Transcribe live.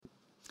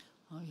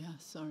yeah,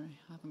 sorry,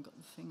 I haven't got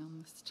the thing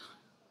on this time.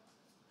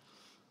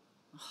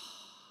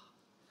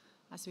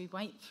 As we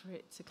wait for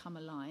it to come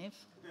alive.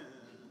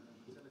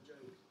 Is that a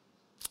joke?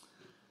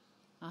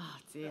 Ah,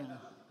 dear.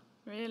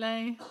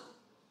 Really?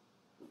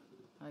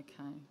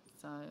 Okay,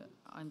 so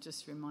I'm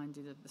just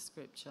reminded of the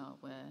scripture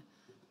where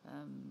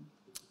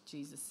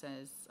Jesus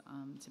says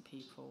to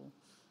people,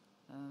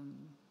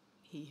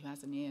 he who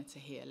has an ear to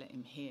hear, let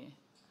him hear.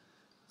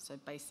 So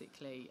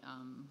basically,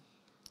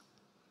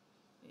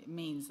 it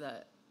means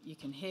that you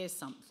can hear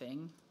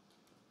something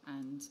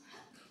and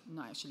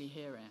not actually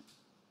hear it,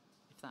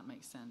 if that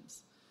makes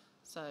sense.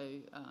 So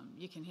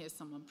you can hear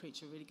someone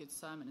preach a really good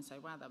sermon and say,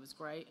 wow, that was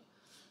great.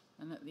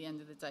 And at the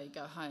end of the day,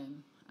 go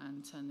home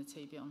and turn the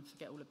TV on,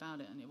 forget all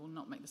about it, and it will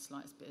not make the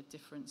slightest bit of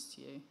difference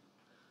to you.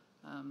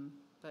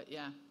 But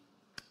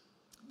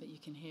you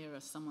can hear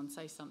someone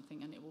say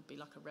something and it will be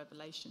like a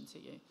revelation to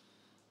you.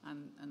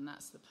 And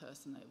that's the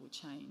person that it will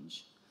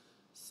change.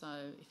 So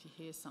if you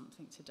hear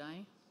something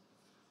today,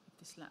 if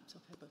this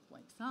laptop ever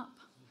wakes up,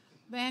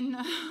 then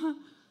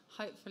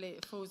hopefully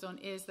it falls on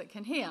ears that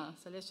can hear.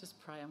 So let's just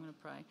pray. I'm going to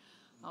pray.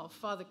 Oh,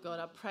 Father God,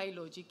 I pray,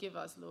 Lord, you give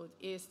us, Lord,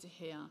 ears to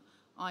hear,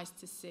 eyes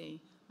to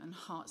see, and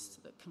hearts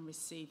that can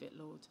receive it,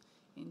 Lord.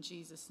 In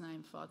Jesus'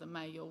 name, Father,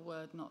 may your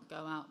word not go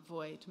out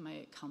void. May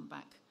it come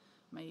back.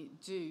 May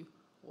it do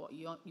what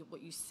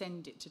you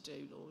send it to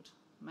do, Lord.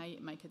 May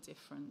it make a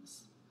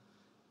difference.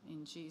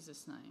 In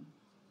Jesus' name.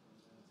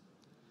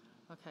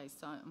 Okay,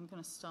 so I'm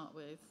going to start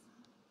with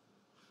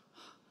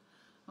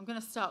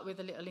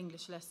a little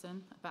English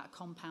lesson about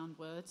compound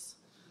words.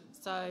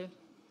 So,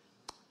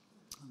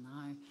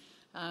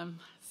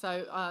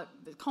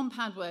 the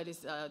compound word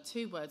is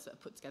two words that are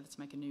put together to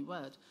make a new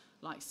word,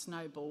 like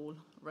snowball,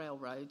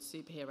 railroad,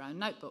 superhero, and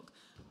notebook.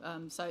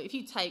 So if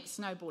you take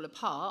snowball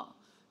apart,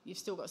 you've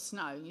still got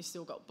snow and you've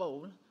still got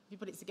ball. If you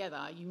put it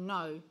together, you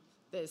know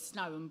there's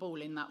snow and ball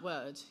in that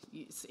word.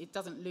 It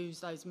doesn't lose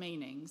those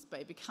meanings,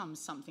 but it becomes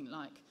something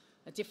like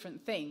a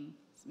different thing.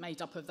 It's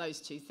made up of those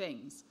two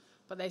things,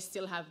 but they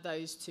still have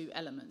those two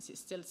elements. It's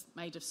still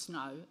made of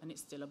snow and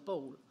it's still a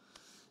ball.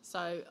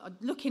 So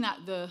looking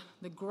at the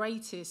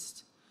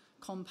greatest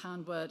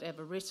compound word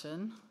ever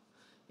written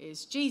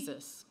is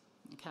Jesus,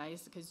 okay?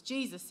 Because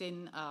Jesus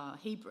in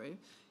Hebrew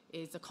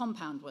is a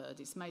compound word.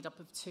 It's made up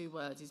of two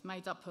words. It's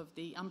made up of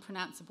the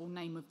unpronounceable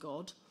name of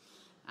God,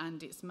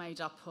 and it's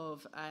made up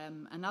of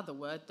another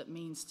word that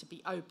means to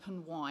be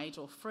open, wide,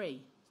 or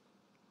free.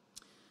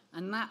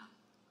 And that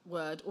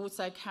word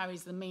also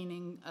carries the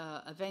meaning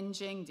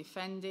avenging,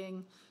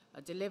 defending,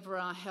 a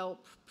deliverer,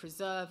 help,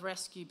 preserve,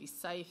 rescue, be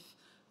safe,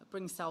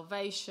 bring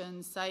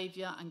salvation,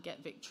 saviour, and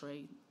get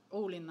victory,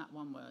 all in that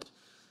one word.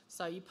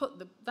 So you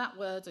put that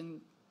word and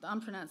the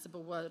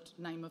unpronounceable word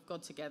name of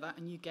God together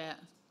and you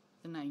get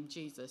the name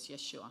Jesus,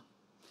 Yeshua.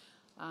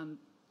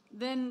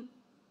 Then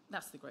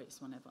that's the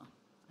greatest one ever,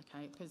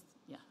 okay? Because,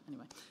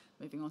 anyway,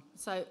 moving on.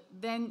 So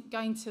then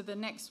going to the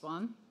next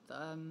one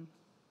that I'm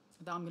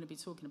going to be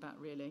talking about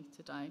really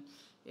today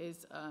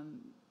is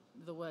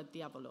the word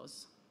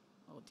diabolos,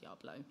 or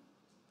diablo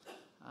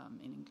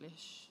in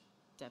English,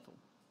 devil.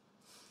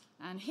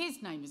 And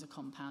his name is a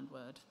compound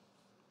word.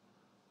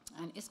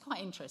 And it's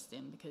quite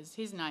interesting because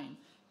his name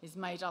is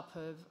made up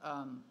of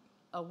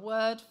a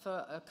word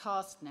for a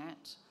cast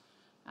net,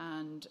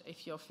 and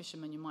if you're a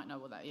fisherman, you might know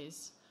what that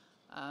is.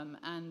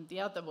 And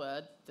the other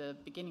word, the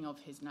beginning of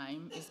his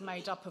name, is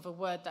made up of a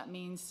word that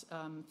means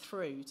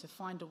through, to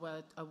find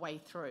a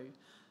way through.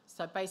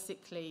 So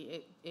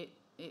basically,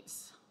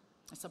 it's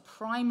a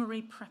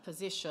primary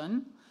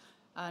preposition,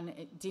 and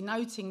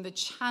denoting the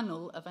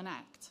channel of an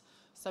act.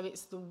 So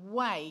it's the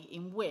way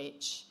in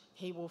which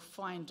he will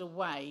find a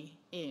way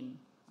in,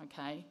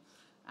 okay?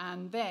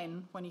 And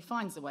then when he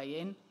finds a way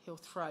in, he'll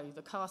throw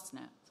the cast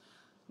net.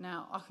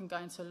 Now, I can go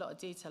into a lot of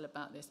detail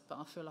about this, but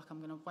I feel like I'm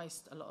going to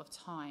waste a lot of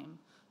time.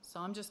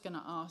 So I'm just going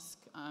to ask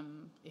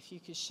if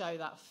you could show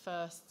that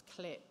first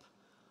clip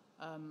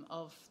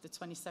of the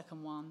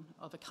 22nd one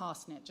of a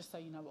cast net, just so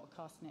you know what a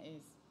cast net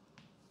is.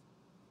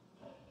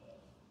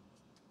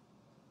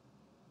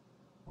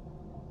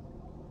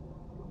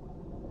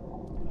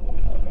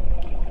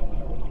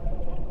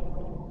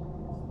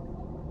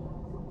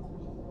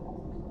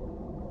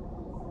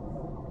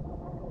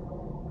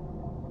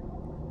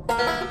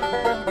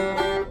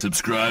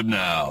 Subscribe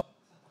now.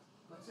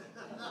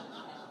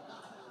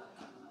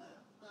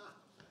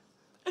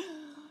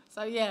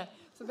 So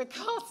the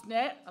cast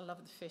net, I love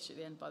the fish at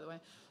the end, by the way,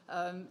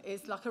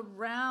 is like a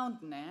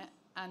round net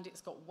and it's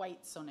got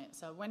weights on it.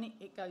 So when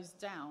it goes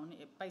down,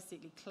 it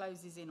basically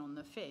closes in on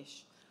the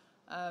fish.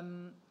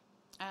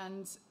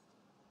 And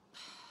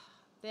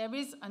there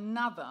is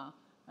another.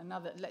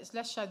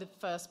 Let's show the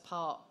first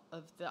part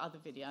of the other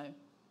video.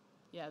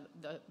 Yeah,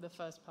 the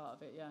first part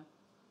of it, yeah.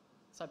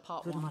 So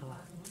part one.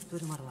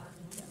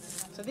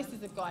 So this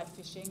is a guy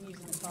fishing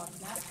using a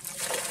cast net. He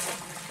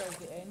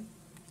throws it in.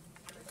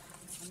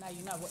 And now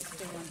you know what it's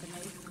doing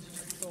underneath. You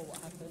just saw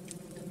what happened.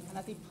 And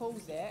as he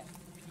pulls it,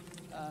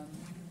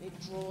 it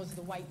draws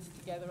the weights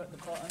together at the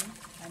bottom.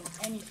 And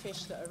any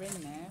fish that are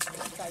in there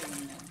will stay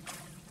in there.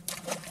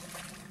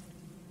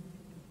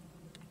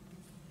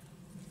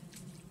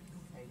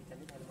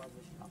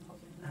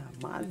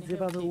 And মাঝে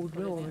he'll ভাবে keep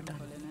উঠবে pulling it and ওটা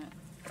pulling it.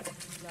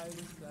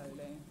 Slowly,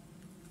 slowly.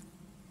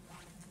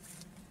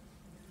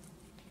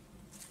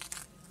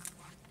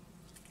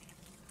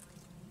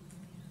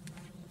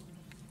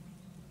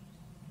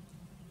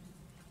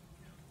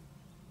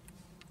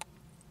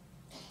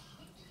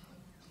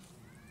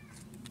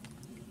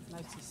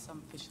 Notice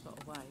some fish got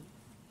away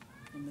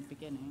in the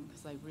beginning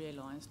because they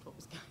realised what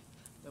was going.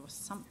 There was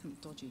something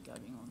dodgy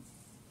going on.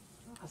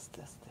 আস্তে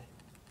আস্তে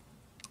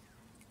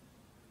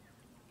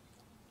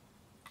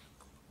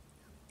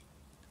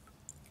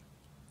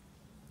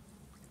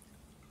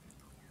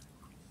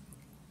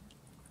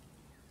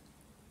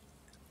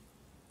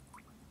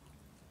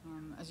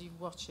As you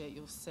watch it,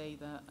 you'll see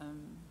that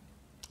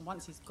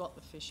once he's got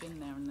the fish in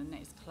there and the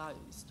net is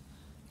closed,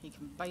 he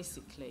can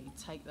basically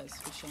take those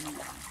fish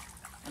anywhere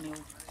and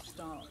he'll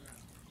start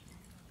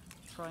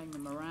throwing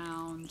them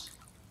around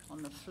on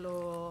the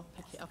floor,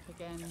 pick it up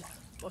again,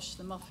 wash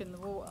them off in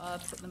the water,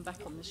 put them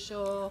back on the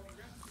shore.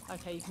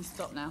 Okay, you can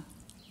stop now.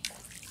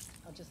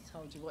 I just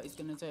told you what he's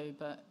going to do,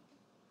 but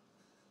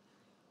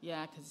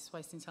yeah, because it's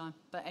wasting time.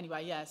 But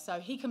anyway, yeah, so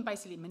he can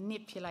basically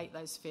manipulate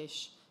those fish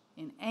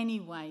in any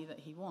way that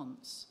he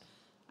wants.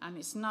 And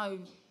it's not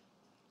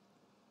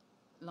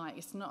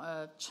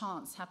a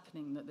chance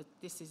happening that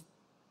this is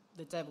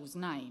the devil's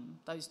name.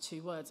 Those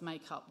two words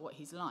make up what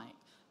he's like,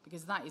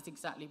 because that is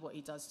exactly what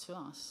he does to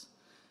us.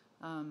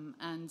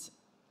 And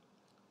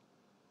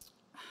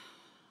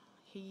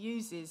he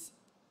uses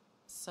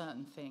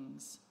certain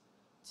things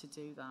to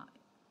do that.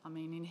 I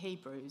mean, in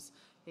Hebrews,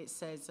 it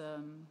says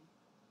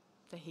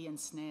that he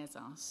ensnares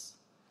us,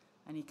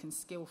 and he can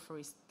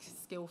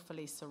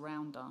skillfully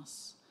surround us,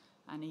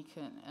 and he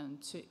can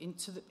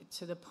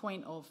to the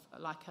point of,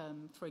 like,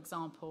 for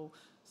example,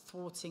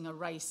 thwarting a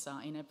racer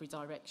in every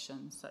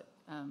direction.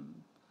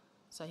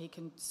 So he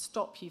can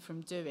stop you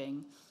from doing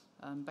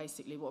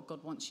basically what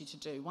God wants you to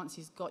do once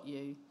he's got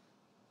you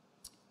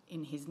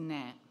in his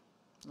net,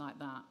 like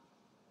that.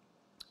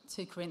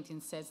 2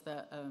 Corinthians says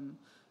that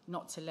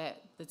not to let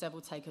the devil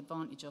take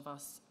advantage of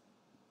us.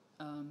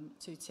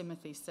 2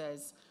 Timothy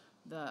says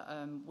that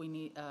we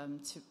need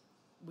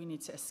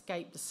to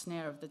escape the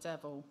snare of the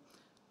devil,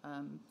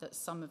 that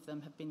some of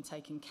them have been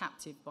taken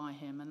captive by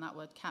him. And that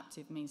word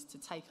captive means to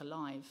take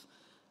alive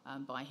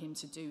by him,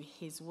 to do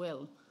his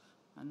will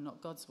and not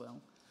God's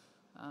will.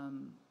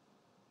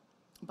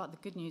 But the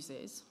good news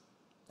is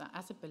that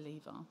as a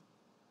believer,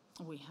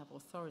 we have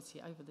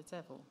authority over the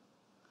devil.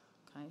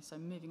 Okay, so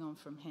moving on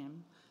from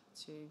him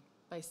to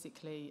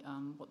basically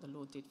what the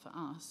Lord did for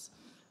us.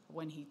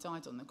 When he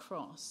died on the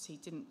cross, he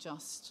didn't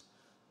just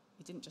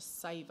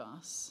save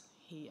us.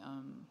 He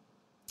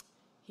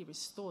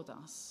restored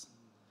us.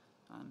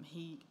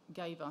 He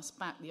gave us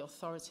back the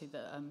authority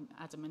that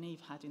Adam and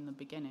Eve had in the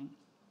beginning.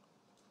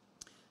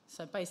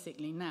 So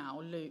basically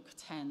now, Luke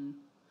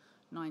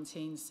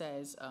 10:19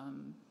 says,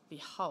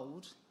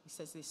 behold, he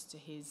says this to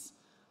his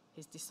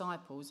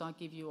disciples, I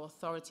give you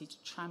authority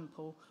to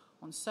trample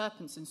on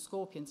serpents and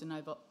scorpions and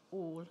over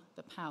all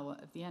the power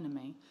of the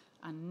enemy,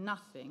 and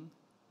nothing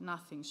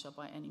shall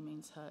by any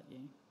means hurt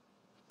you.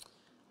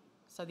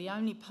 So the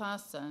only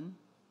person,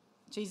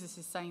 Jesus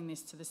is saying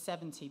this to the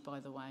 70, by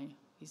the way.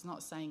 He's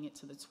not saying it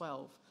to the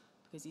 12,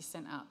 because he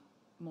sent out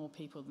more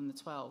people than the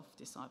 12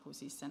 disciples.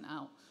 He sent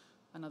out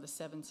another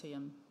 70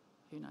 and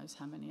who knows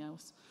how many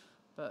else.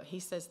 But he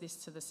says this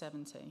to the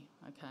 70,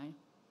 okay?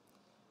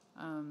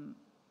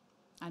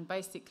 And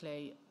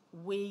basically,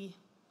 we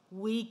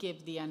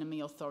give the enemy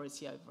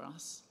authority over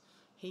us.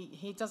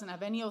 He doesn't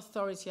have any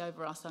authority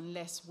over us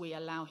unless we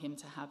allow him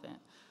to have it.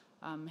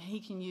 He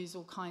can use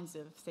all kinds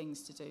of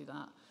things to do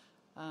that.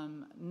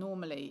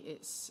 Normally,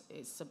 it's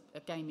a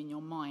game in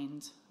your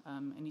mind,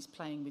 and he's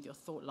playing with your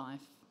thought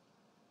life.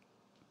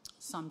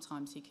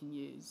 Sometimes he can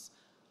use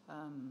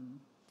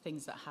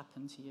things that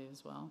happen to you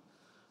as well.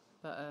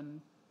 But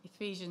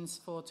Ephesians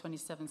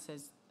 4:27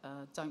 says,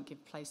 don't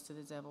give place to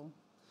the devil.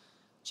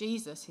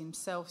 Jesus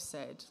himself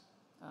said,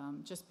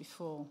 just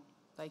before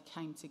they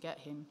came to get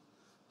him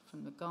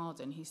from the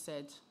garden, he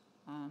said,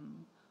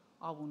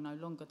 I will no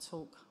longer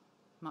talk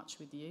much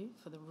with you,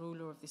 for the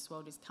ruler of this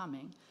world is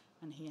coming,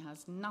 and he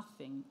has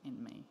nothing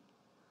in me.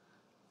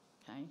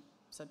 Okay?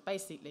 So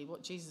basically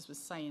what Jesus was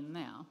saying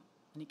now,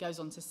 and he goes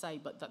on to say,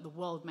 but that the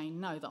world may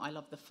know that I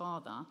love the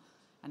Father,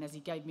 and as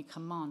he gave me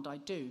command, I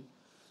do.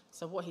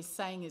 So what he's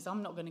saying is,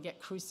 I'm not going to get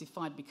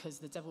crucified because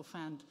the devil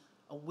found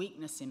a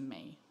weakness in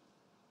me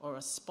or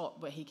a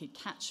spot where he could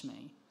catch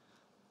me.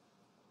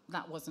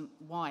 That wasn't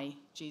why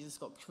Jesus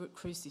got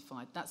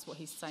crucified. That's what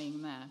he's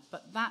saying there.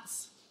 But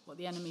that's what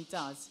the enemy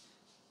does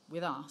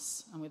with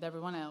us and with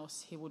everyone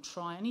else. He will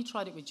try, and he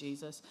tried it with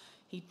Jesus.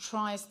 He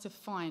tries to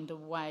find a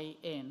way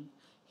in.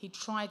 He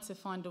tried to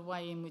find a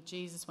way in with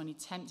Jesus when he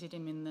tempted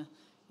him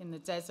in the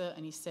desert,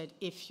 and he said,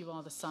 if you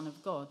are the Son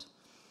of God.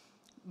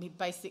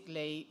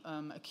 Basically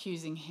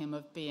accusing him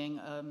of being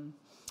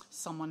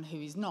someone who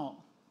is not,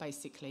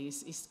 basically.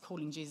 He's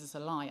calling Jesus a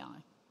liar.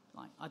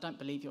 Like, I don't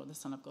believe you're the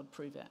Son of God,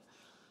 prove it.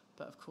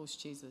 But of course,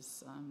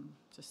 Jesus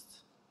just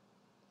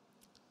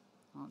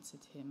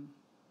answered him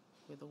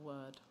with a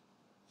word.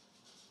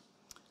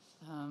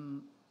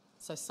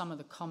 So some of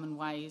the common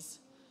ways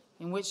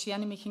in which the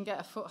enemy can get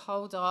a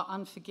foothold are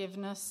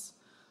unforgiveness,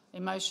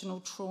 emotional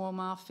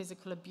trauma,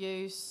 physical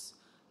abuse,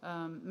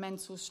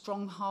 mental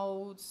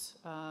strongholds,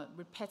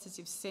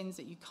 repetitive sins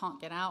that you can't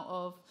get out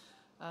of,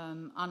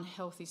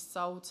 unhealthy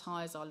soul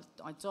ties,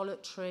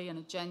 idolatry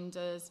and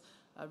agendas,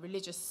 a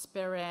religious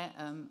spirit,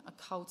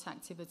 occult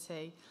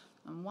activity.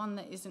 And one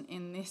that isn't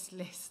in this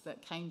list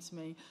that came to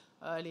me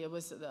earlier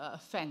was that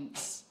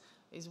offence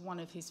is one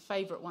of his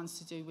favourite ones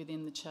to do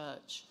within the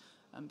church.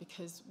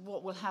 Because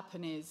what will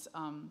happen is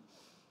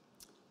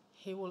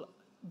he will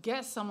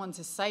get someone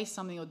to say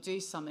something or do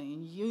something,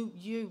 and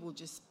you will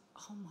just,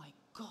 oh my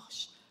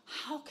gosh,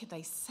 how could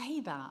they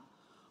say that?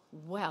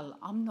 Well,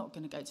 I'm not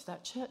going to go to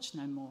that church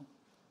no more.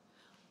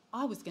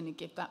 I was going to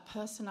give that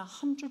person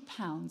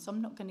 £100.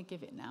 I'm not going to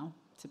give it now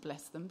to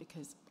bless them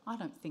because I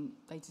don't think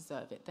they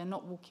deserve it. They're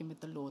not walking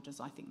with the Lord as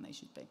I think they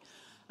should be.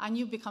 And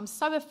you become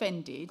so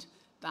offended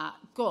that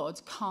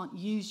God can't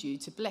use you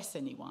to bless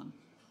anyone.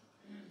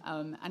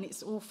 And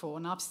it's awful.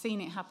 And I've seen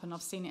it happen.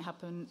 I've seen it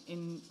happen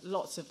in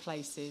lots of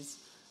places.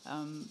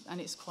 And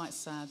it's quite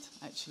sad,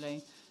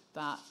 actually,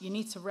 that you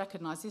need to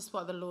recognise, this is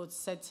what the Lord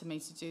said to me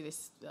to do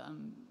this,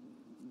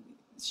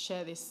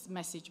 share this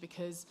message,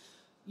 because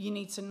you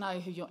need to know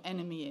who your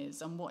enemy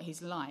is and what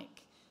he's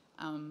like.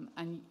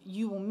 And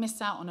you will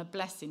miss out on a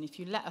blessing if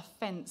you let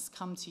offence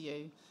come to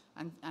you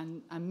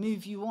and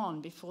move you on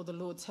before the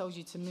Lord tells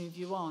you to move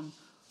you on,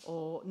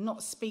 or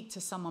not speak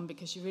to someone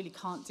because you really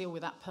can't deal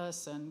with that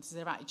person because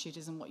their attitude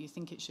isn't what you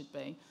think it should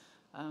be.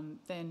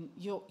 Then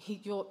you're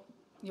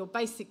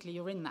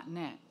in that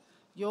net.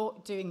 You're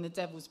doing the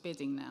devil's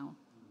bidding now.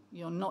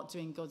 You're not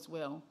doing God's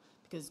will,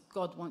 because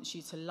God wants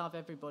you to love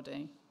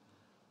everybody.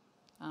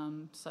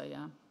 And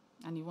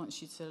he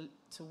wants you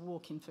to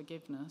walk in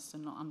forgiveness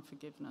and not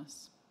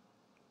unforgiveness.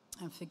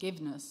 And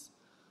forgiveness,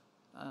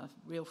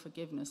 real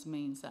forgiveness,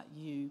 means that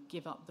you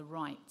give up the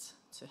right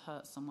to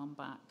hurt someone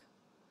back,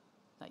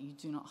 that you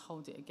do not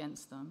hold it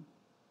against them,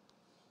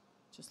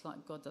 just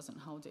like God doesn't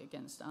hold it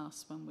against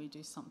us when we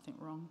do something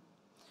wrong.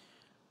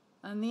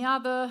 And the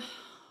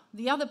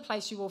other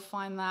place you will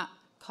find that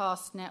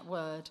cast net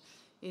word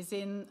is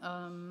in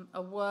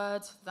a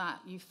word that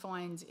you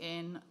find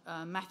in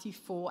Matthew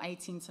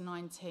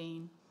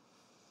 4:18-19.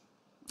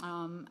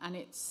 And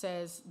it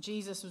says,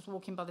 Jesus was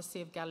walking by the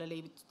Sea of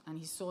Galilee, and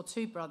he saw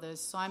two brothers,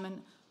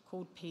 Simon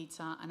called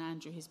Peter and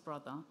Andrew his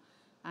brother,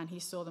 and he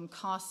saw them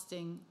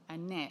casting a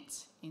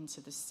net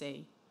into the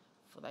sea,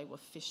 for they were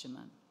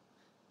fishermen.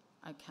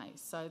 Okay,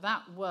 so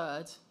that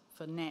word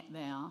for net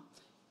there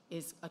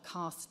is a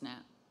cast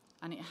net,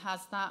 and it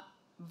has that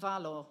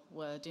valor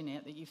word in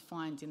it that you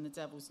find in the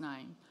devil's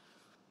name.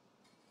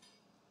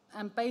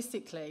 And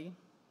basically,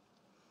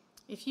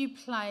 if you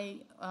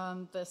play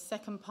the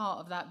second part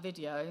of that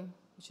video,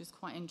 which is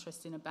quite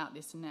interesting about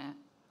this net,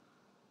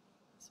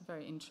 it's a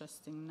very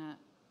interesting net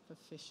for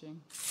fishing.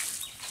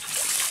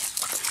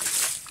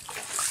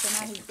 So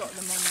now he's got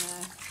them on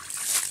there,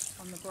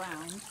 on the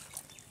ground.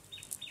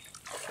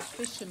 The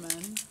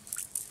fisherman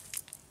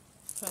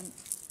can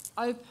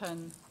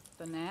open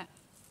the net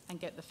and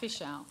get the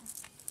fish out.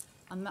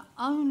 And the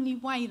only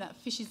way that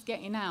fish is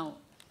getting out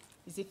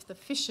is if the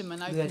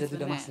fisherman opens the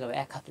net.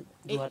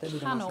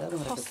 It cannot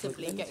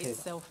possibly get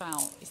itself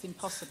out. It's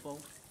impossible.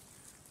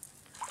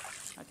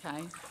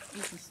 Okay,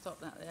 you can stop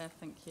that there,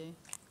 thank you.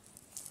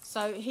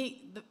 So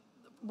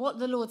what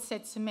the Lord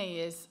said to me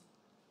is,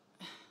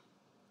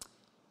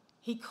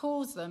 he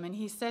calls them and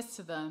he says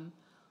to them,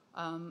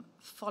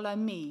 follow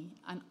me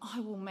and I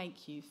will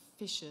make you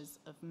fishers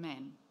of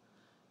men.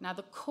 Now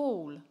the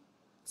call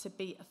to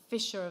be a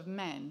fisher of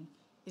men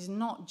is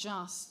not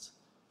just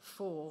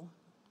for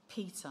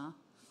Peter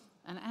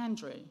and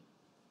Andrew.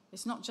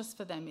 It's not just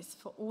for them, it's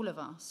for all of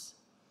us.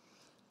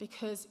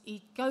 Because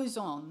he goes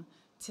on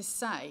to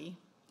say,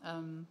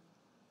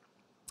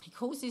 he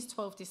calls his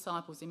 12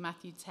 disciples in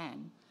Matthew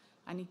 10,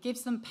 and he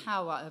gives them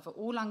power over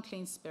all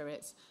unclean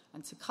spirits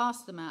and to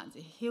cast them out, and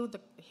to heal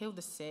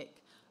the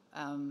sick,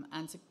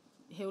 and to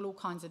heal all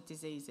kinds of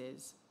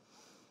diseases.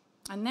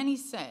 And then he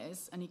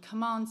says, and he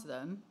commands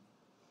them,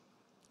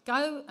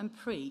 go and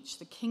preach,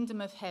 the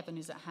kingdom of heaven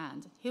is at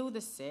hand. Heal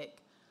the sick,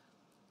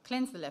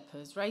 cleanse the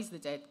lepers, raise the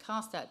dead,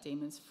 cast out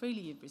demons.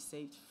 Freely you've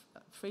received,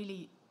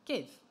 freely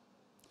give.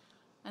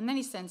 And then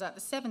he sends out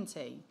the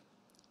 70,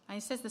 and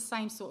he says the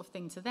same sort of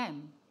thing to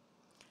them.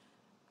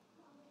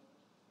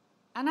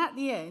 And at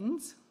the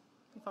end,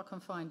 if I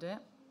can find it,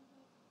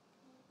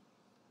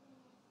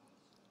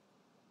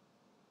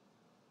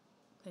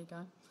 there you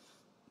go,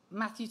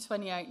 Matthew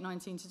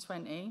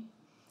 28:19-20,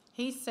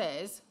 he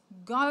says,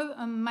 go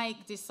and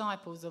make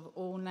disciples of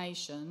all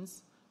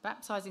nations,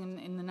 baptizing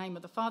in the name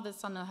of the Father, the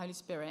Son, and the Holy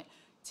Spirit,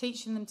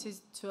 teaching them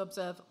to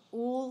observe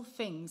all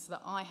things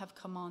that I have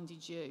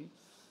commanded you.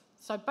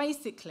 So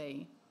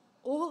basically,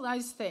 all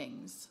those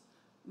things,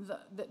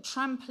 that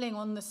trampling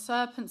on the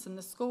serpents and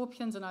the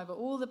scorpions and over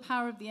all the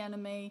power of the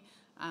enemy,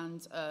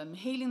 and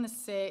healing the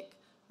sick,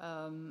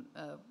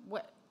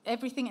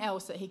 everything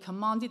else that he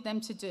commanded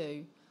them to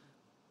do,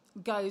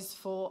 goes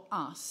for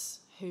us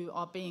who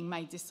are being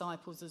made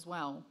disciples as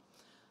well.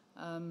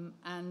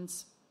 And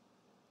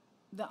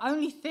the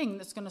only thing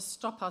that's going to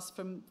stop us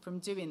from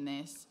doing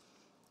this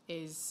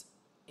is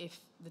if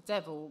the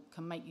devil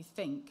can make you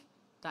think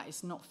that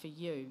it's not for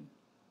you.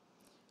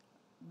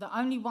 The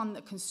only one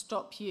that can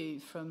stop you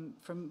from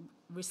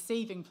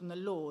receiving from the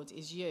Lord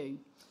is you.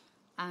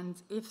 And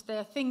if there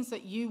are things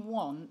that you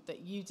want,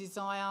 that you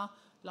desire,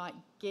 like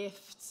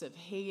gifts of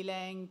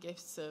healing,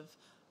 gifts of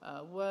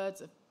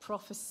words of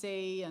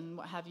prophecy and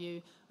what have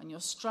you, and you're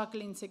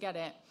struggling to get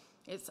it,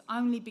 it's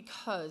only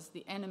because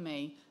the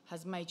enemy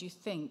has made you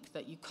think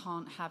that you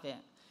can't have it.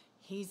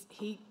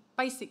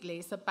 Basically,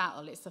 it's a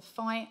battle, it's a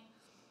fight,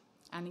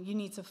 and you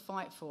need to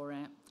fight for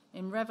it.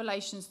 In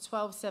Revelations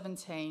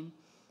 12:17,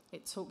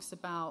 it talks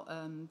about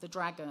the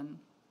dragon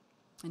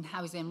and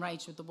how he's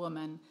enraged with the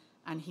woman,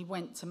 and he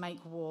went to make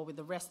war with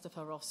the rest of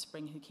her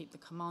offspring who keep the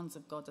commands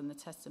of God and the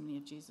testimony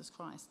of Jesus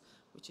Christ,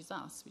 which is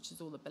us, which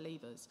is all the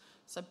believers.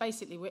 So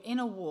basically, we're in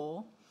a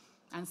war,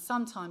 and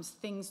sometimes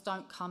things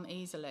don't come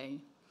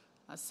easily.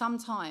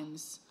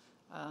 Sometimes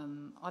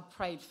I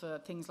prayed for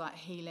things like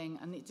healing,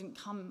 and it didn't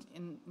come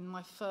in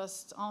my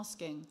first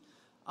asking.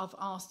 I've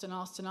asked and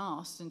asked and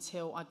asked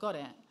until I got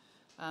it.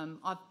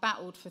 I've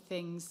battled for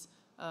things,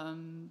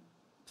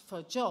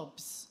 for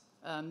jobs.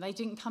 They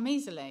didn't come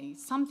easily.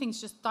 Some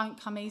things just don't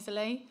come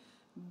easily,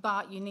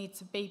 but you need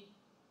to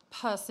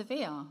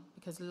persevere,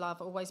 because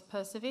love always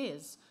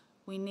perseveres.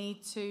 We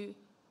need to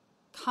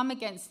come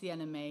against the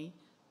enemy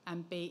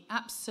and be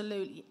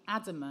absolutely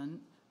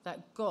adamant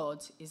that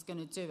God is going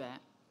to do it.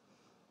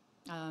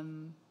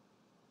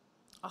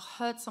 I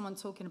heard someone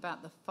talking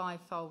about the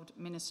fivefold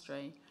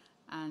ministry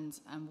and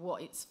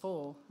what it's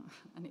for,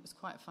 and it was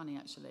quite funny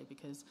actually,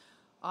 because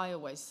I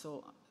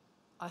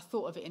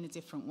thought of it in a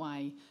different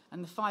way.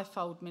 And the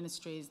fivefold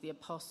ministry is the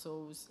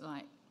apostles,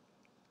 like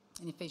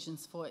in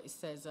Ephesians 4 it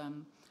says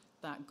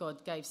that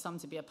God gave some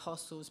to be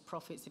apostles,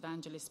 prophets,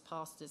 evangelists,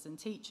 pastors and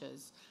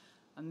teachers,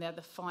 and they're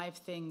the 5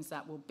 things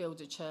that will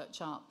build a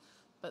church up.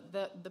 But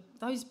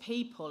those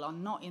people are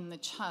not in the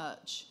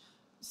church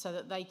so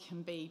that they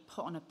can be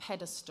put on a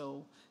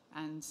pedestal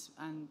and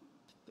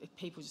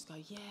people just go,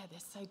 yeah, they're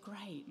so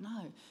great.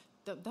 No,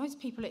 those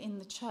people are in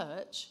the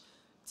church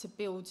to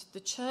build the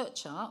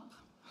church up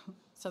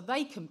so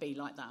they can be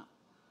like that.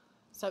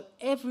 So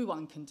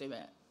everyone can do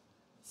it.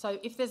 So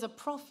if there's a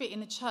prophet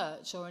in the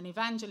church or an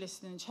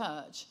evangelist in the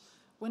church,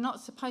 we're not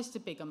supposed to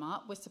big them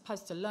up. We're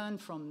supposed to learn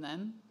from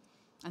them,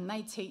 and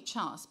they teach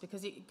us,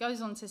 because it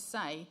goes on to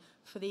say,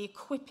 for the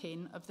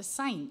equipping of the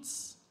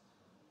saints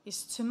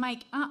is to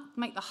make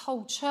the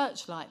whole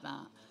church like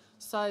that.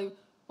 So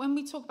when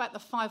we talk about the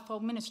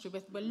fivefold ministry,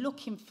 we're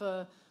looking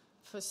for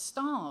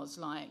stars,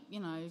 like,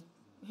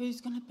 who's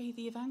going to be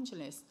the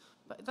evangelist?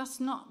 But that's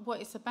not what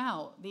it's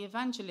about. The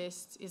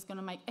evangelist is going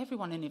to make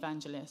everyone an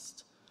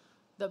evangelist.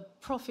 The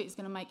prophet is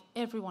going to make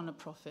everyone a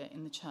prophet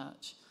in the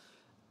church.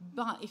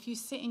 But if you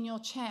sit in your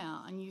chair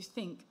and you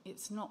think,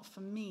 it's not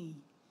for me,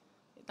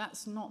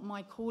 that's not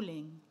my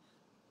calling,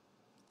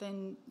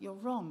 then you're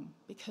wrong,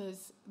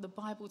 because the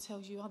Bible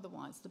tells you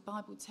otherwise. The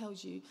Bible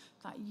tells you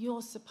that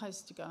you're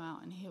supposed to go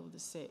out and heal the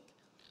sick.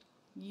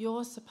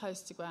 You're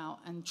supposed to go out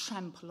and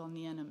trample on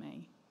the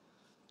enemy.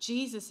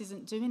 Jesus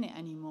isn't doing it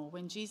anymore.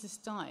 When Jesus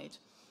died,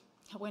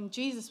 when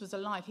Jesus was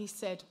alive, he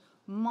said,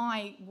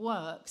 my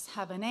works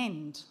have an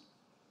end.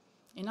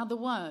 In other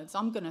words,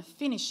 I'm going to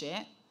finish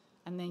it,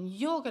 and then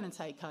you're going to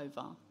take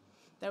over.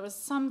 There are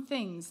some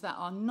things that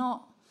are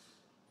not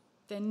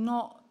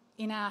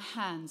in our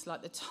hands,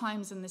 like the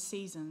times and the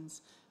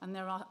seasons. And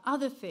there are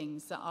other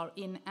things that are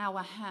in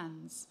our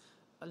hands,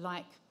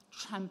 like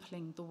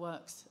trampling the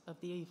works of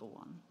the evil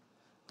one.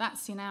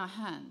 That's in our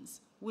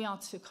hands. We are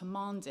to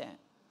command it.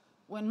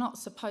 We're not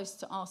supposed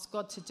to ask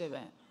God to do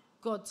it.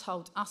 God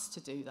told us to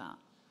do that.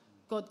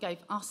 God gave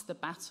us the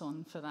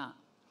baton for that.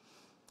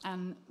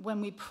 And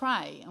when we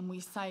pray and we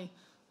say,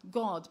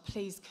 God,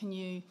 please, can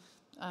you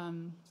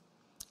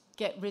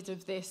get rid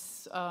of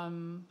this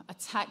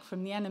attack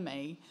from the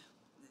enemy?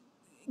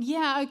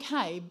 Yeah,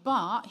 okay,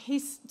 but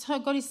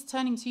God is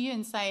turning to you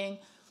and saying,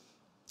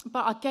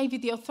 but I gave you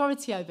the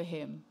authority over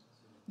him.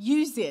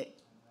 Use it.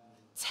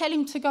 Tell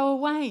him to go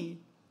away.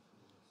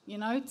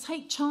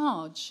 Take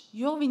charge.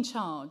 You're in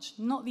charge,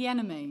 not the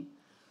enemy.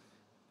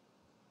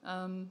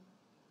 Moving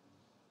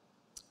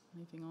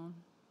on.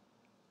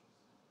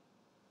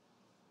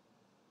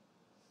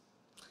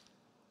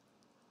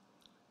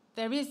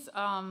 There is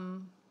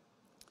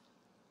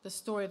the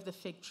story of the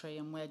fig tree,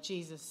 and where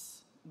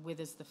Jesus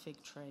withers the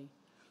fig tree.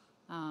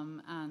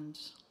 And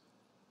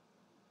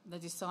the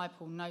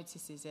disciple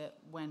notices it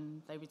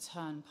when they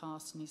return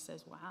past, and he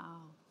says,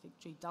 wow, the fig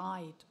tree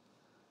died.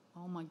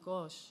 Oh my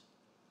gosh.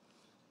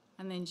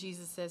 And then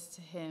Jesus says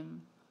to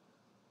him,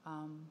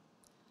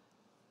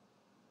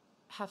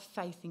 have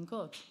faith in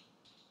God.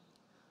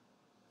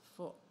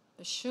 For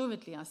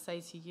assuredly I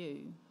say to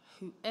you,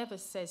 whoever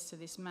says to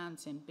this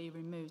mountain, be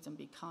removed and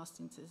be cast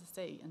into the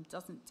sea, and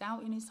doesn't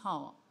doubt in his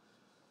heart,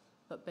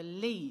 but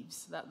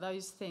believes that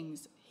those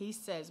things he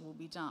says will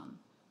be done,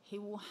 he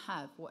will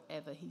have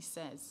whatever he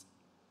says.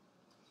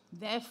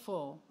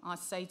 Therefore, I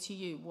say to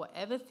you,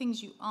 whatever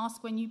things you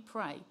ask when you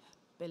pray,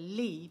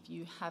 believe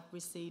you have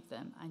received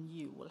them and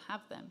you will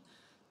have them.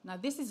 Now,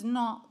 this is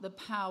not the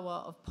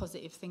power of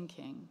positive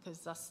thinking, because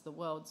that's the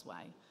world's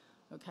way.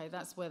 Okay,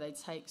 that's where they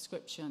take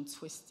scripture and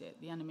twist it.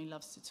 The enemy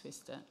loves to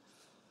twist it.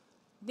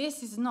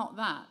 This is not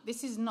that.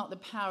 This is not the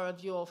power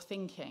of your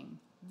thinking.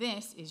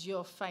 This is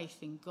your faith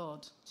in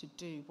God to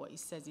do what he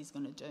says he's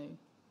going to do.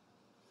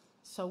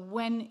 So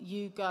when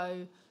you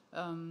go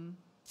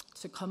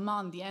to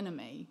command the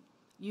enemy,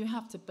 you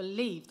have to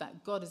believe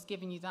that God has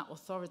given you that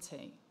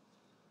authority.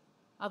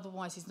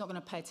 Otherwise, he's not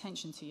going to pay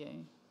attention to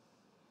you.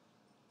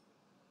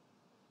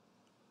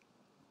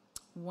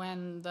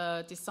 When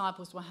the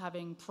disciples were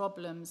having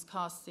problems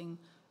casting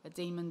a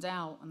demon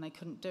out and they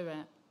couldn't do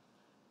it,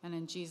 and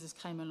then Jesus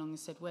came along and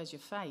said, where's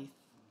your faith?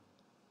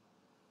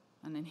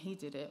 And then he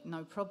did it,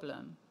 no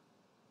problem.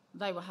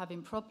 They were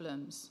having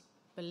problems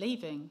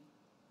believing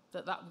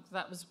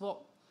that was what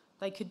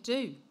they could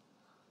do.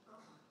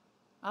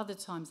 Other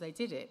times they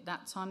did it.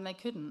 That time they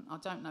couldn't. I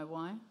don't know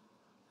why. I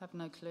have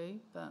no clue.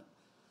 But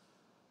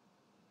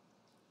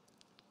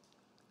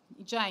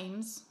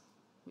James,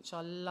 which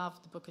I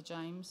love the book of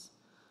James,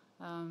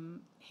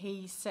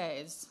 he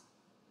says,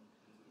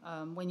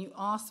 when you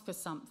ask for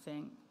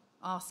something,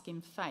 ask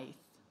in faith.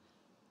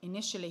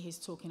 Initially, he's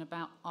talking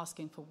about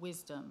asking for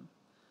wisdom.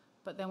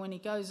 But then when he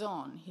goes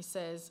on, he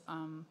says,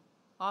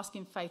 ask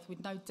in faith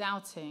with no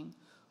doubting,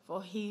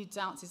 for he who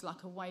doubts is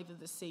like a wave of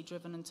the sea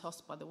driven and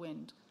tossed by the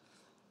wind.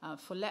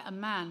 For let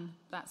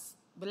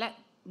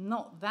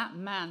not that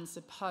man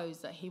suppose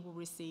that he will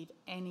receive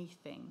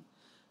anything.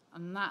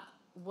 And that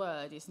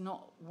word is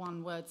not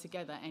one word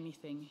together,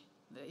 anything.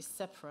 That is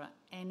separate,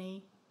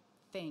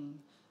 anything.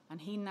 And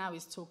he now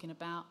is talking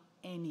about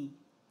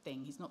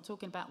anything. He's not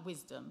talking about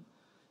wisdom.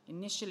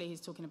 Initially,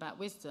 he's talking about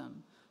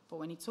wisdom. But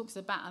when he talks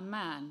about a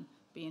man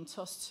being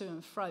tossed to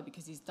and fro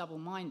because he's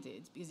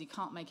double-minded, because he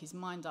can't make his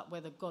mind up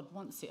whether God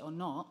wants it or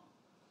not,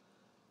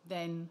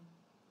 then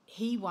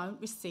he won't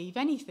receive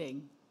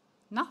anything.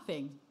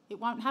 Nothing. It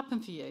won't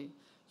happen for you.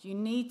 You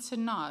need to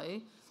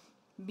know,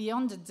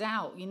 beyond a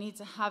doubt, you need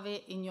to have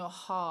it in your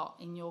heart,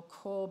 in your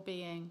core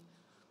being,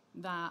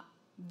 that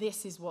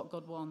this is what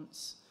God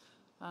wants.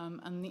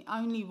 And the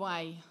only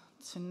way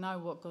to know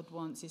what God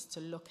wants is to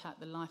look at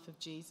the life of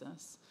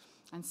Jesus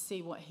and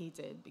see what he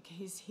did,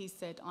 because he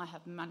said, I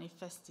have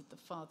manifested the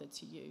Father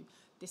to you.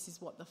 This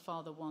is what the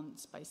Father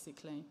wants,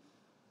 basically.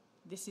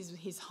 This is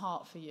his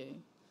heart for you.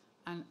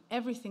 And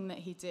everything that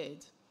he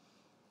did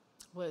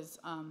was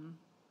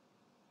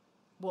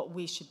what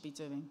we should be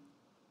doing.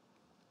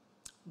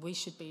 We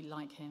should be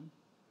like him.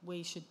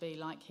 We should be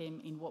like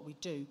him in what we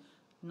do,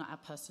 not our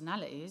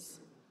personalities.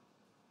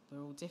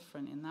 We're all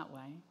different in that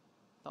way.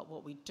 But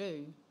what we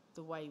do,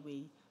 the way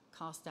we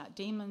cast out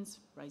demons,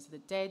 raise the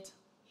dead,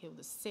 heal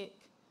the sick,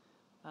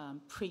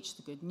 preach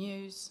the good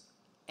news,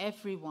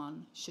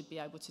 everyone should be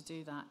able to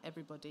do that,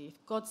 everybody.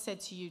 If God said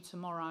to you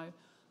tomorrow,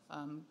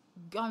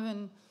 go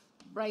and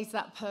raise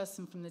that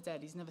person from the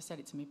dead. He's never said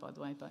it to me, by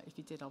the way, but if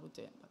he did, I would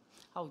do it. But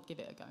I would give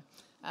it a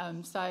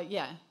go. So,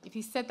 yeah, if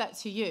he said that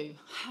to you,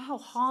 how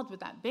hard would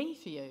that be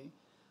for you?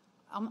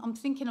 I'm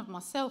thinking of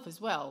myself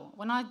as well.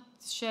 When I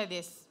share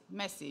this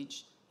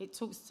message, it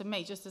talks to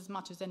me just as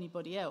much as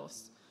anybody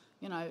else.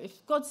 You know,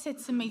 if God said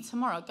to me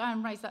tomorrow, go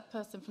and raise that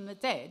person from the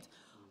dead,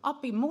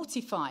 I'd be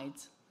mortified.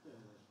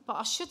 But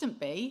I shouldn't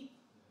be,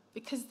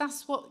 because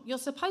that's what you're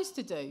supposed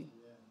to do.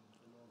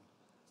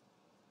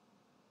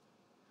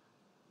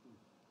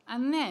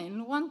 And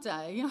then one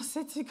day I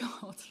said to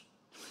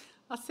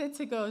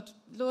God,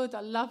 Lord,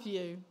 I love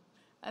you.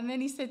 And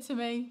then he said to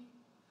me,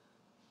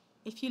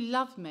 if you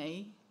love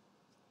me,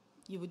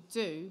 you would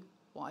do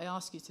what I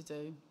ask you to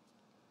do.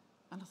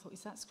 And I thought,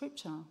 is that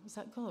scripture? Is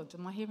that God?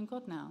 Am I hearing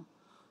God now?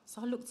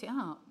 So I looked it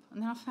up,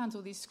 and then I found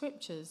all these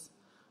scriptures.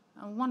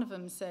 And one of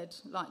them said,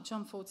 like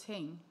John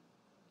 14,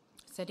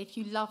 said, if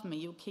you love me,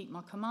 you'll keep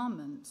my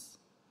commandments.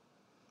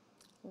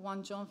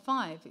 1 John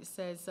 5, it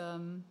says,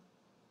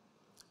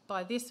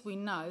 by this we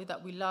know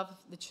that we love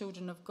the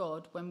children of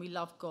God when we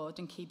love God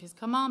and keep his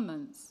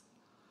commandments.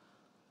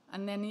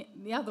 And then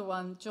the other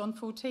one, John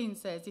 14,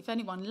 says, if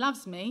anyone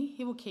loves me,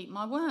 he will keep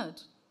my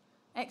word.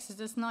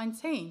 Exodus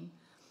 19.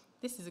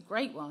 This is a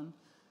great one.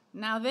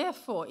 Now,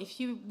 therefore, if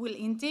you will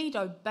indeed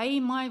obey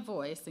my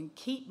voice and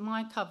keep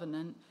my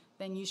covenant,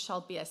 then you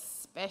shall be a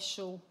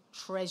special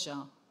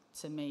treasure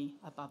to me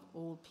above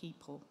all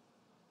people.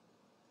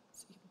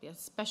 So you will be a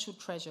special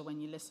treasure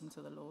when you listen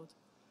to the Lord.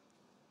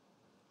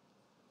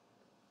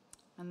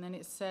 And then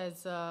it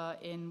says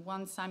in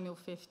 1 Samuel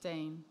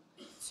 15,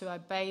 to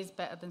obey is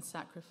better than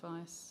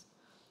sacrifice.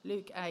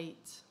 Luke 8,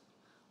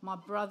 my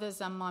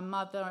brothers and my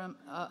mother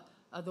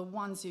are the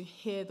ones who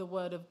hear the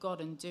word of God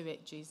and do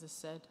it, Jesus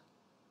said.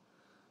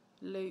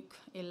 Luke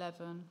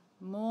 11,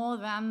 more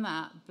than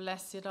that,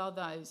 blessed are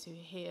those who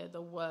hear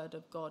the word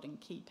of God and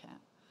keep it.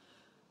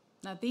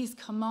 Now, these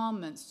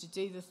commandments to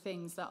do the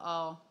things that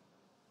are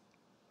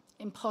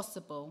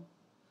impossible,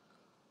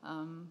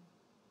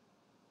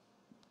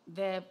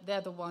 they're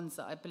the ones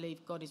that I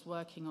believe God is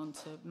working on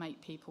to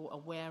make people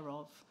aware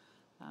of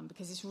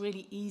because it's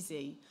really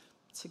easy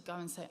to go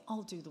and say,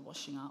 I'll do the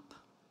washing up.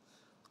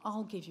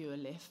 I'll give you a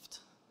lift.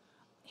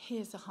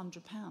 Here's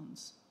 £100.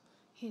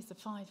 Here's a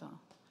 £5.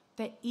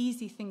 They're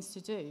easy things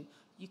to do.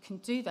 You can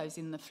do those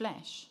in the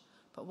flesh.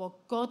 But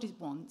what God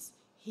wants,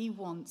 he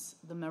wants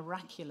the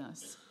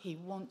miraculous. He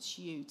wants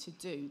you to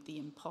do the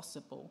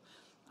impossible.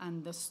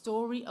 And the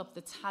story of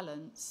the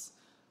talents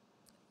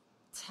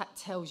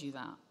tells you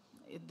that.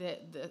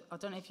 I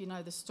don't know if you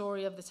know the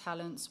story of the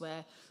talents,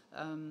 where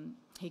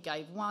he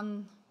gave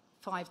one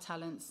 5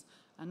 talents,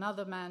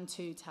 another man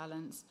 2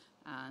 talents,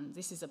 and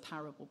this is a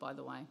parable, by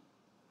the way,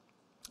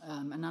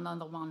 and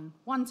another one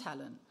 1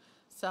 talent.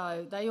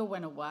 So they all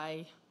went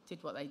away,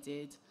 did what they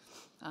did,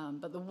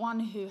 but the one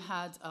who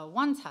had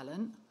 1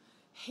 talent,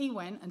 he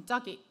went and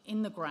dug it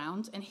in the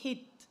ground and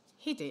hid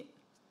it.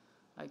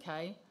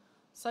 Okay,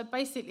 so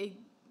basically,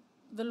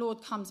 the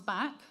Lord comes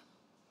back.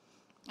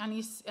 And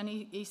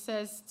he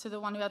says to the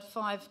one who had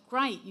 5,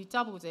 great, you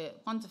doubled it,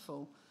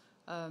 wonderful.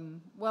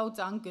 Well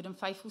done, good and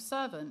faithful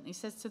servant. He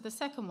says to the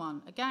second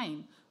one,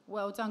 again,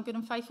 well done, good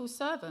and faithful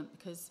servant,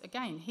 because,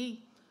 again,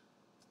 he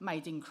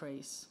made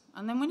increase.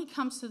 And then when he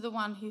comes to the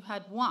one who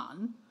had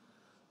 1,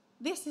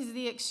 this is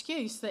the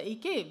excuse that he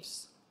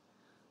gives.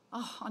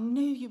 Oh, I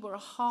knew you were a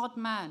hard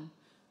man,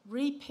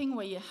 reaping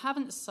where you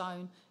haven't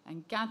sown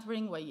and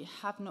gathering where you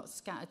have not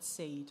scattered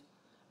seed.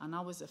 And I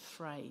was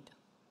afraid.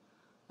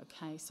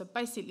 Okay, so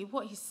basically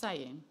what he's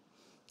saying,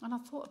 and I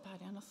thought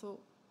about it and I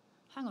thought,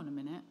 hang on a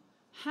minute,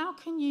 how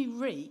can you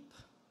reap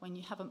when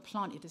you haven't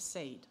planted a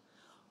seed?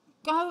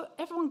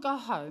 Everyone go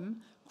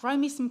home, grow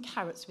me some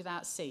carrots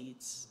without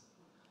seeds.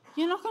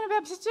 You're not going to be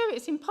able to do it,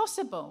 it's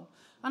impossible.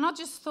 And I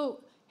just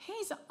thought,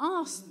 he's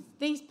asked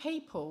these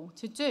people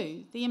to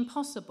do the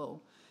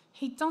impossible.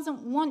 He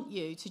doesn't want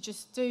you to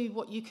just do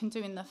what you can do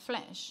in the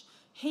flesh.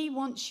 He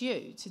wants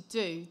you to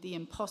do the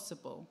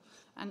impossible.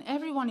 And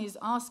everyone is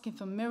asking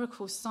for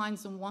miracles,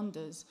 signs and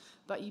wonders.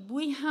 But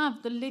we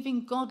have the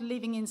living God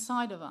living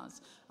inside of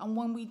us. And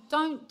when we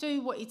don't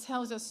do what he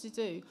tells us to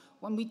do,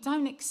 when we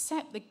don't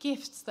accept the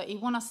gifts that he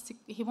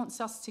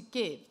wants us to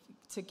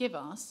give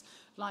us,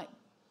 like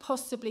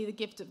possibly the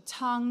gift of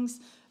tongues,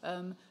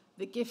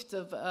 the gift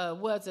of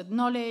words of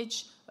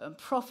knowledge,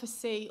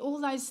 prophecy, all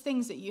those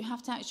things that you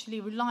have to actually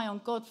rely on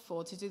God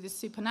for to do the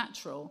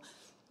supernatural,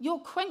 you're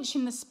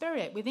quenching the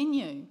spirit within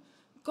you.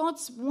 God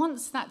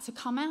wants that to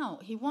come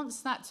out. He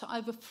wants that to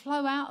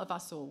overflow out of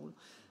us all.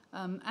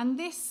 And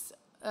this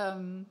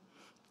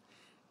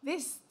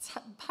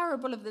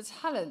parable of the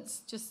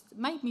talents just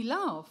made me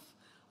laugh.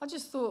 I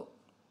just thought,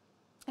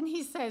 and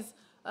he says,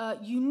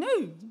 you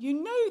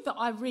knew that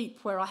I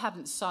reap where I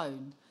haven't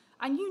sown.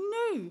 And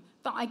you knew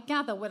that I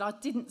gather where I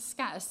didn't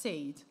scatter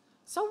seed.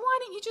 So why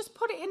didn't you just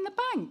put it in the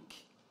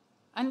bank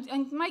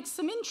and make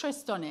some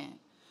interest on it?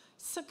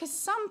 So, because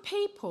some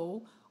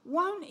people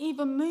won't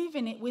even move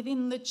in it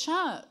within the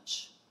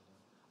church,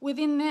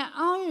 within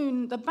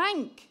the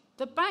bank.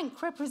 The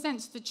bank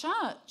represents the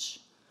church.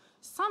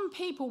 Some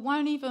people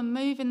won't even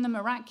move in the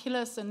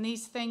miraculous and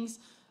these things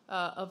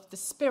of the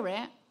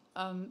Spirit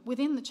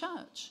within the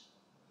church.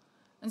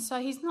 And so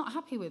he's not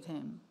happy with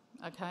him,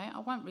 okay? I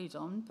won't read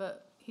on,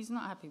 but he's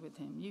not happy with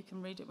him. You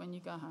can read it when you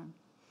go home.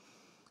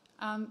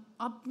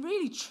 I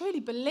really, truly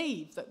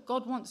believe that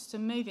God wants to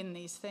move in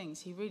these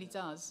things. He really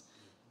does.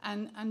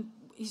 And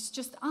it's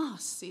just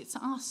us. It's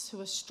us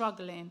who are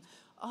struggling.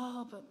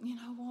 Oh, but you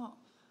know what?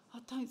 I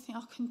don't think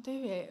I can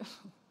do it.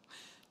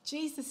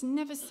 Jesus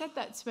never said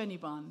that to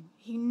anyone.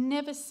 He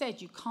never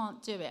said you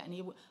can't do it.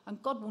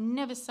 And God will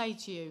never say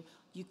to you,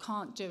 you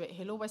can't do it.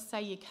 He'll always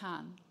say you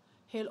can.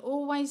 He'll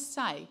always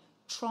say,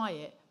 try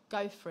it,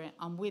 go for it,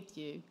 I'm with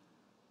you.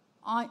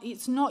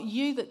 It's not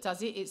you that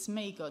does it, it's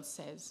me, God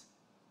says.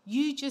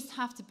 You just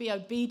have to be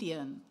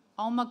obedient.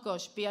 Oh my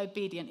gosh, be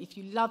obedient. If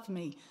you love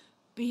me,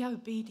 be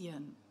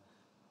obedient.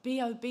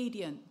 Be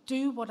obedient.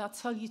 Do what I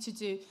tell you to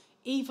do,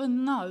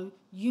 even though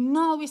you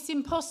know it's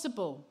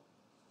impossible.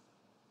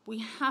 We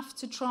have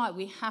to try.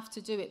 We have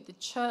to do it. The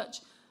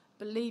church,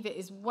 believe it,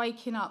 is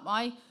waking up.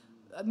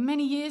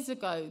 Many years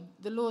ago,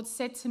 the Lord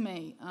said to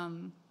me,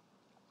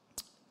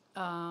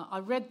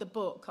 I read the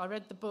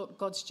book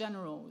God's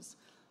Generals,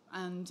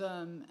 and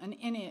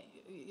in it,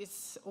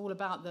 it's all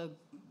about the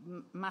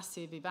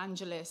massive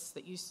evangelists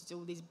that used to do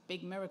all these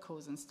big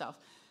miracles and stuff.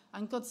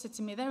 And God said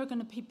to me, there are going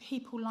to be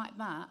people like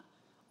that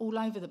all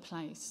over the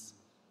place.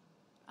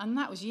 And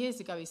that was years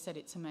ago he said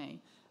it to me.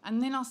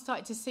 And then I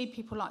started to see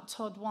people like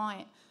Todd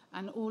White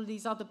and all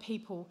these other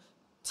people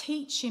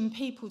teaching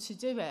people to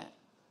do it,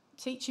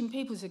 teaching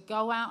people to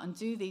go out and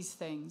do these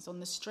things on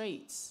the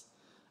streets.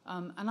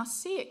 And I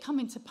see it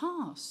coming to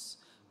pass.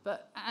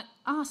 But at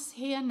us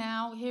here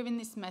now, hearing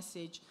this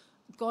message,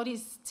 God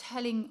is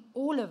telling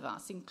all of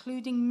us,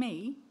 including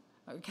me,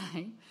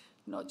 okay,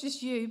 not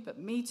just you, but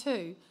me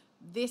too,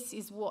 this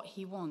is what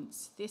he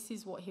wants. This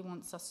is what he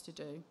wants us to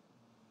do.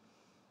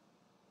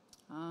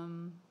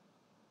 I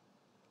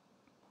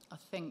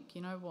think,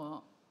 you know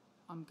what,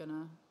 I'm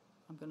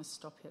gonna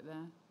stop it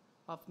there.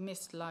 I've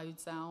missed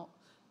loads out,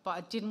 but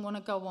I didn't want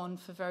to go on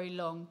for very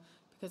long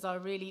because I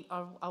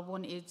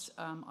wanted,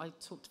 I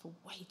talked for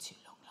way too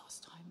long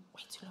last time,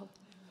 way too long.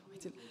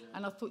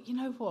 And I thought, you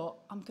know what,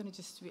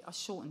 I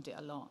shortened it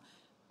a lot.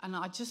 And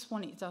I just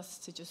wanted us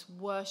to just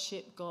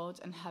worship God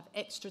and have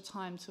extra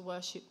time to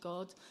worship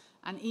God.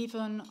 And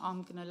even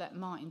I'm going to let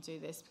Martin do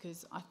this,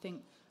 because I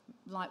think,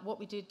 like what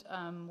we did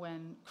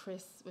when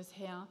Chris was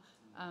here,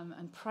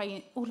 and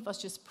praying, all of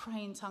us just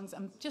pray in tongues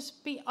and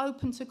just be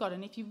open to God.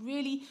 And if you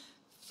really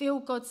feel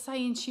God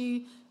saying to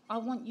you, I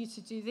want you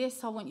to do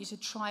this, I want you to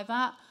try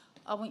that,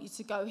 I want you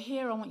to go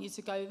here, I want you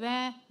to go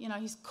there. You know,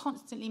 he's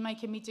constantly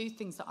making me do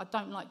things that I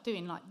don't like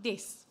doing, like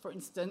this, for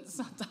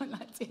instance. I don't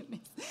like doing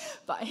this.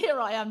 But here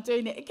I am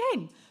doing it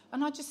again.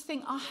 And I just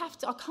think I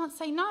can't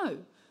say no,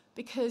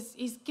 because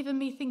he's given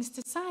me things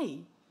to say.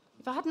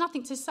 If I had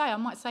nothing to say, I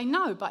might say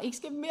no, but he's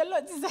given me a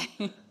lot to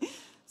say.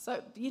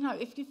 So, you know,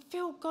 if you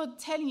feel God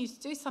telling you to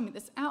do something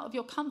that's out of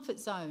your comfort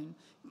zone,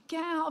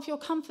 get out of your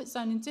comfort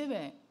zone and do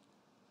it.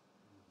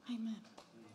 Amen.